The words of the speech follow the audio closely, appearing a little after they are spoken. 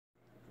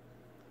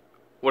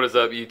What is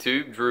up,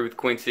 YouTube? Drew with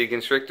Queen City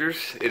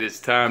Constrictors. It is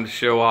time to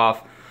show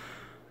off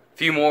a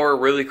few more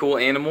really cool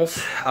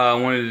animals. I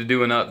wanted to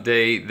do an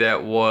update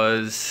that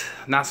was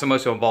not so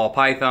much on ball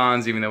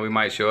pythons, even though we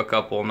might show a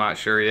couple, I'm not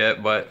sure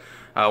yet, but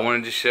I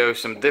wanted to show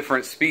some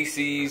different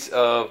species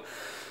of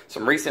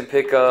some recent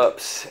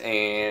pickups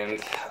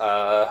and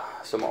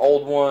some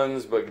old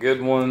ones, but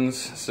good ones.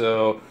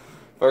 So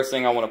first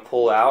thing I want to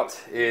pull out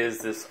is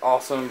this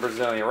awesome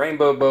Brazilian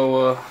rainbow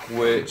boa,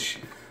 which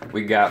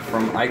we got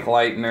from Ike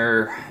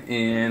Leitner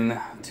in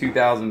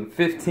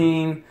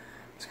 2015.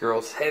 This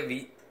girl's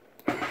heavy.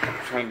 I'm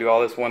trying to do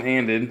all this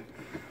one-handed.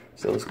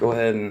 So let's go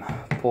ahead and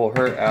pull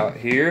her out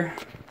here.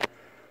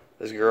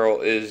 This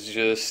girl is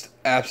just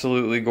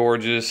absolutely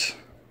gorgeous.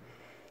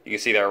 You can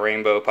see that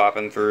rainbow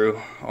popping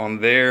through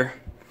on there.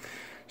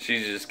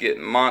 She's just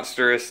getting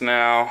monstrous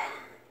now.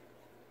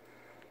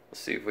 Let's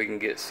see if we can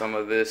get some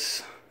of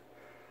this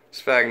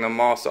sphagnum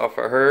moss off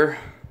of her.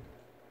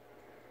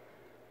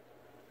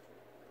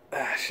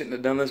 I shouldn't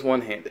have done this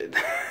one-handed.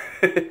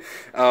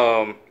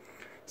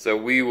 So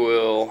we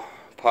will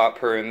pop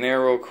her in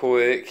there real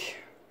quick.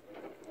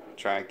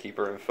 Try and keep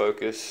her in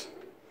focus.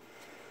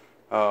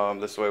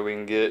 This way we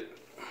can get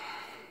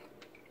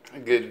a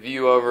good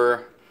view of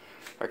her.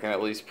 I can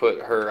at least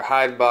put her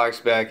hide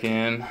box back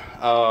in.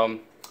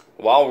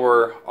 While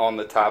we're on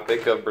the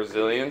topic of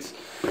Brazilians,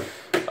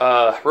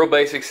 real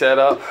basic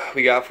setup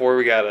we got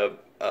a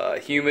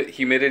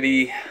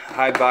humidity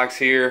hide box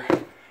here,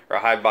 or a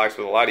hide box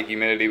with a lot of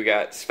humidity. We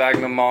got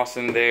sphagnum moss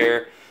in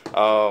there.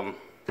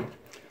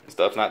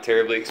 Stuff's not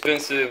terribly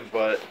expensive,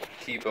 but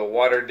keep a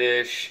water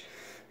dish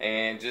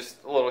and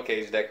just a little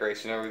cage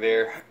decoration over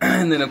there.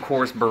 And then of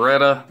course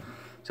Beretta.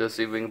 So let's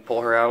see if we can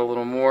pull her out a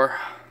little more.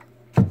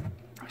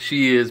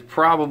 She is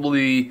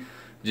probably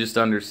just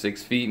under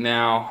 6 feet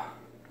now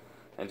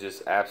and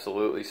just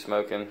absolutely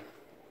smoking.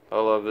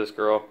 I love this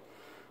girl.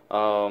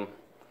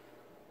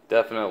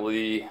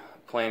 Definitely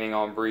planning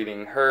on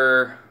breeding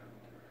her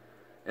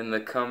in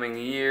the coming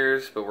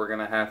years, but we're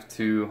gonna have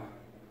to,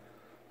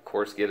 of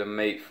course, get a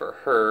mate for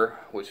her,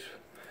 which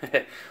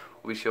we'll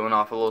be showing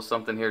off a little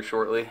something here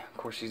shortly. Of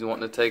course, she's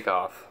wanting to take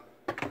off.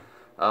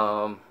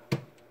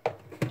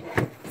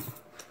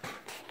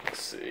 Let's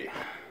see.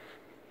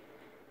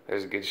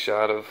 There's a good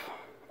shot of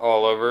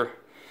all over.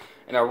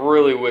 And I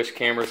really wish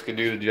cameras could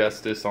do the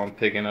justice on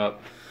picking up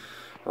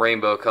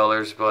rainbow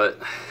colors, but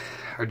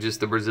or just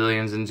the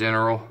Brazilians in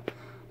general.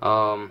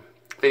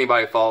 If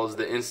anybody follows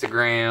the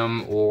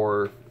Instagram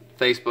or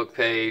Facebook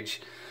page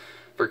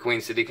for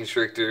Queen City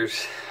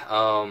Constrictors,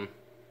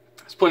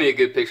 there's plenty of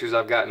good pictures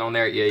I've gotten on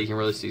there. Yeah, you can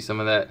really see some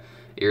of that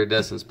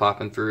iridescence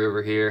popping through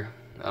over here.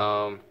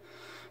 But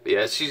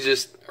yeah, she's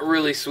just a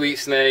really sweet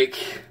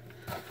snake.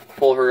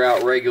 Pull her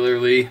out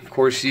regularly. Of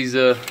course, she's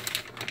a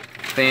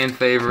fan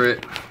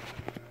favorite.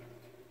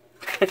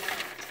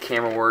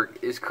 Camera work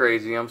is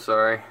crazy, I'm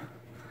sorry.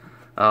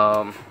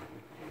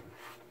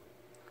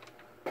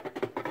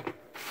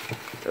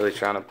 Really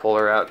trying to pull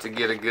her out to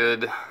get a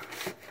good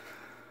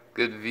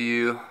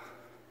view.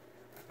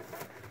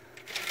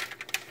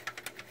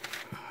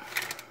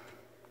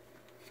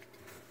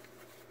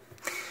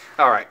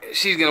 Alright,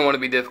 she's gonna want to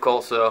be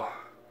difficult, so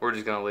we're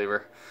just gonna leave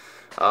her.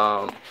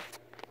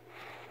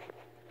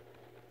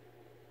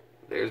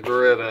 There's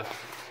Beretta.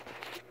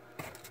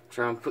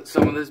 Try and put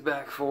some of this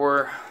back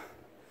for her.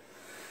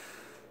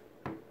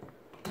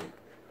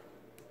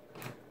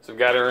 So I've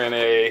got her in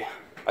I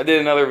did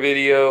another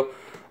video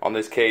on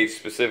this cage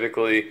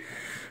specifically,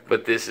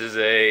 but this is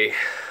a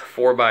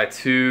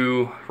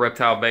 4x2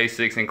 Reptile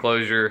Basics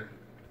enclosure.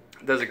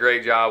 It does a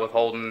great job with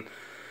holding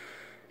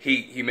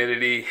heat,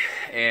 humidity,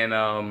 and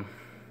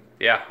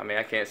yeah, I mean,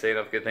 I can't say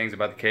enough good things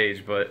about the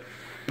cage. But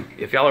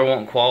if y'all are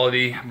wanting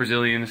quality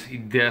Brazilians, you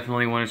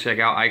definitely want to check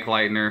out Ike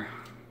Leitner.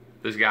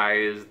 This guy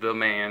is the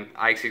man.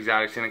 Ike's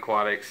Exotics and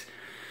Aquatics.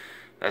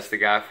 That's the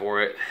guy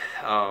for it.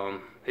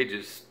 He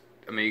just,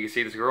 I mean, you can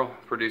see this girl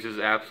produces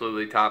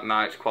absolutely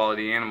top-notch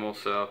quality animals.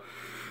 So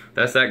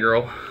that's that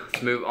girl.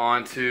 Let's move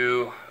on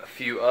to a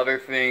few other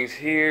things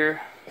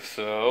here.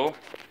 So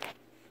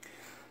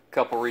a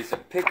couple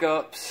recent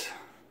pickups,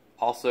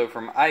 also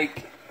from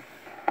Ike.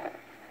 You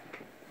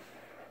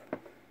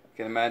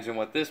can imagine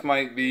what this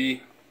might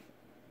be.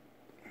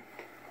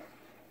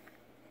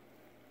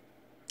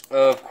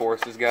 Of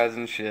course, this guy's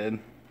in the shed.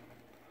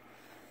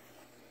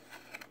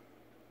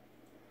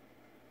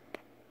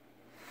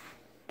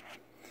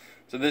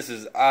 So this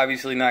is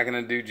obviously not going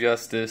to do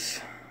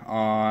justice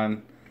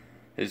on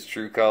his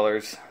true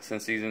colors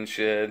since he's in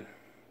shed.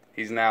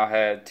 He's now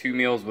had 2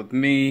 meals with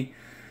me,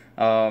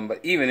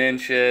 but even in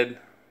shed,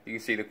 you can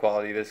see the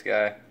quality of this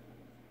guy.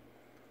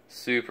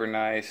 Super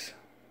nice,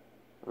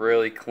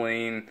 really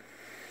clean.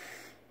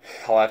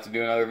 I'll have to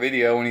do another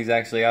video when he's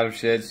actually out of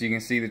shed so you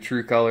can see the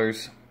true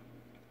colors.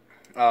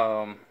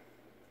 I'm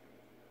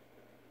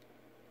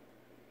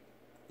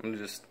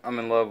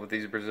in love with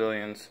these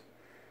Brazilians.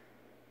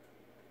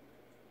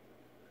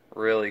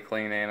 Really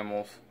clean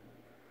animals.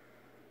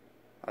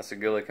 That's a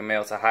good looking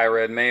male. It's a high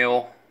red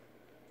male.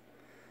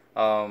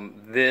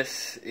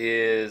 This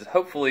is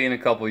hopefully in a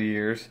couple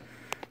years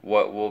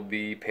what will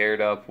be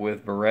paired up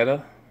with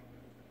Beretta,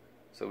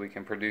 so we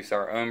can produce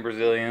our own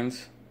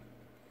Brazilians.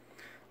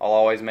 I'll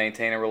always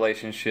maintain a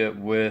relationship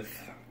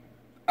with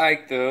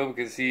Ike though,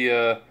 because he's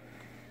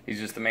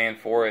just the man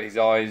for it. He's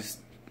always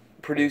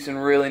producing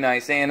really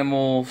nice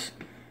animals,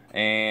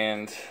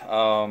 and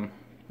I'm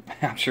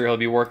sure he'll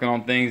be working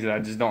on things that I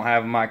just don't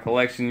have in my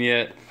collection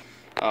yet.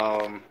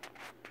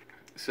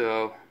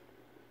 So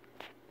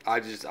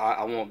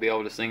I won't be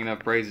able to sing enough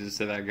praises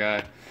to that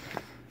guy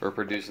for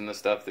producing the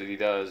stuff that he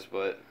does.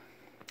 But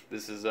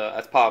this is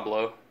that's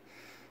Pablo.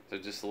 So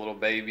just a little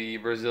baby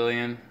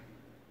Brazilian,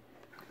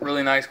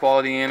 really nice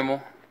quality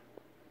animal.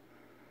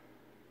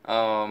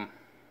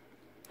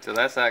 So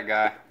that's that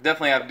guy.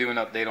 Definitely have to do an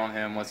update on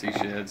him once he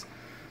sheds,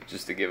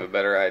 just to give a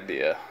better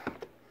idea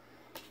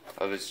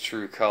of his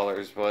true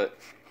colors. But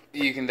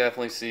you can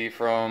definitely see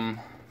from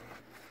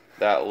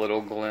that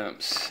little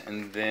glimpse.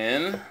 And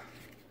then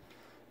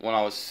one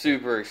I was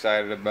super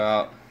excited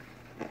about,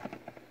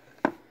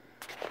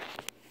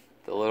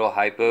 the little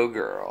hypo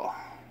girl.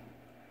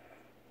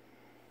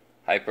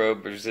 Hypo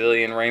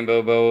Brazilian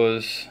rainbow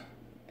boas,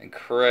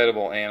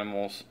 incredible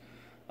animals.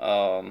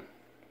 I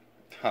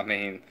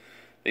mean,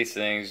 these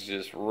things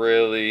just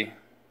really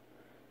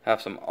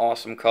have some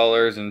awesome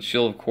colors, and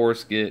she'll of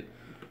course get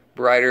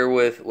brighter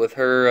with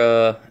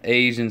her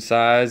age and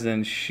size,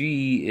 and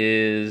she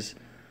is,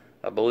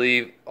 I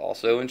believe,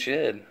 also in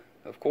shed,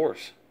 of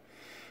course.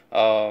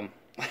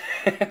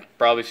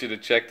 Probably should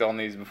have checked on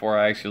these before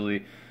I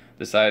actually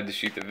decided to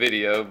shoot the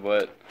video,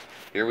 but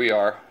here we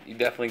are. You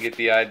definitely get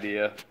the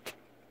idea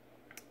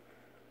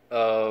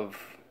of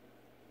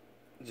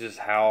just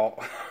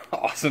how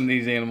awesome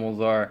these animals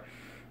are.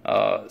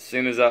 As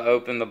soon as I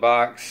opened the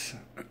box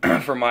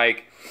for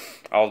Mike,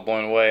 I was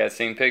blown away. I'd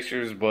seen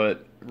pictures,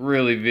 but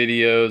really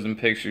videos and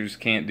pictures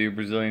can't do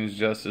Brazilians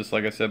justice.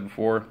 Like I said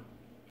before,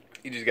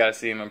 you just got to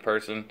see them in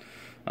person.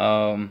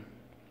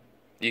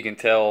 You can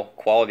tell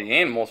quality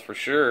animals for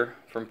sure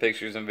from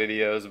pictures and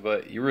videos,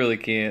 but you really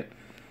can't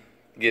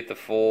get the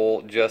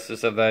full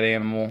justice of that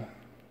animal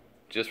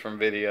just from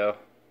video.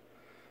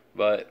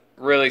 But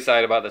really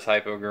excited about this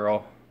hypo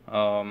girl.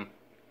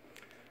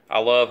 I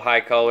love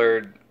high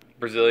colored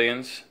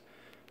Brazilians,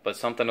 but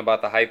something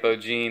about the hypo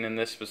gene in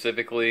this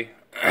specifically,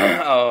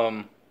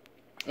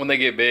 when they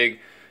get big,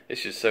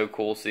 it's just so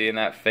cool seeing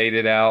that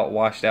faded out,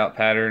 washed out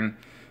pattern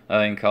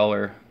in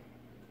color.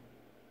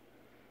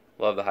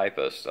 Love the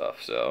hypo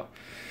stuff. So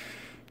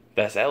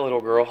that's that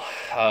little girl.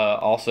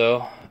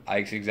 Also,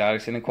 Ike's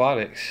Exotics and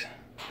Aquatics.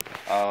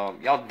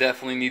 Y'all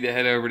definitely need to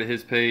head over to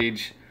his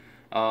page.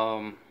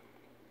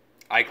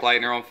 Ike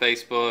Leitner on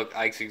Facebook,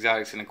 Ike's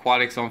Exotics and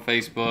Aquatics on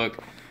Facebook.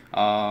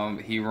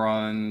 He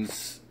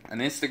runs an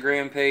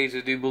Instagram page, I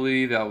do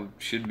believe, that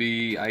should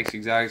be Ike's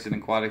Exotics and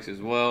Aquatics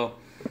as well.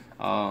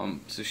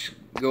 So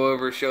go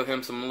over, show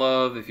him some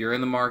love. If you're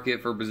in the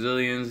market for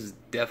Brazilians,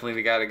 definitely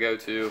the guy to go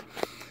to.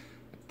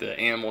 The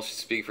animals should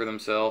speak for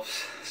themselves.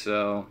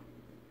 So,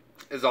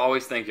 as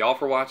always, thank y'all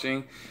for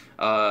watching.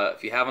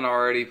 If you haven't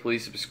already,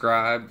 please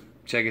subscribe.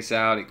 Check us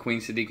out at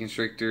Queen City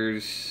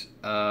Constrictors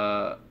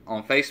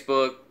on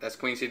Facebook. That's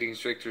Queen City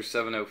Constrictors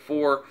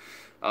 704.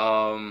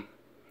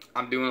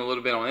 I'm doing a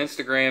little bit on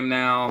Instagram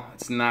now.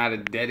 It's not a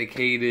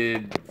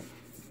dedicated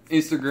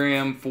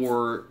Instagram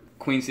for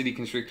Queen City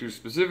Constrictors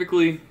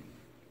specifically,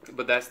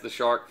 but that's the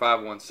Shark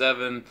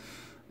 517.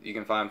 You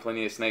can find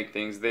plenty of snake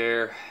things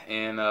there.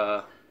 And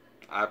I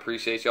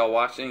appreciate y'all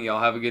watching.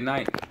 Y'all have a good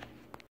night.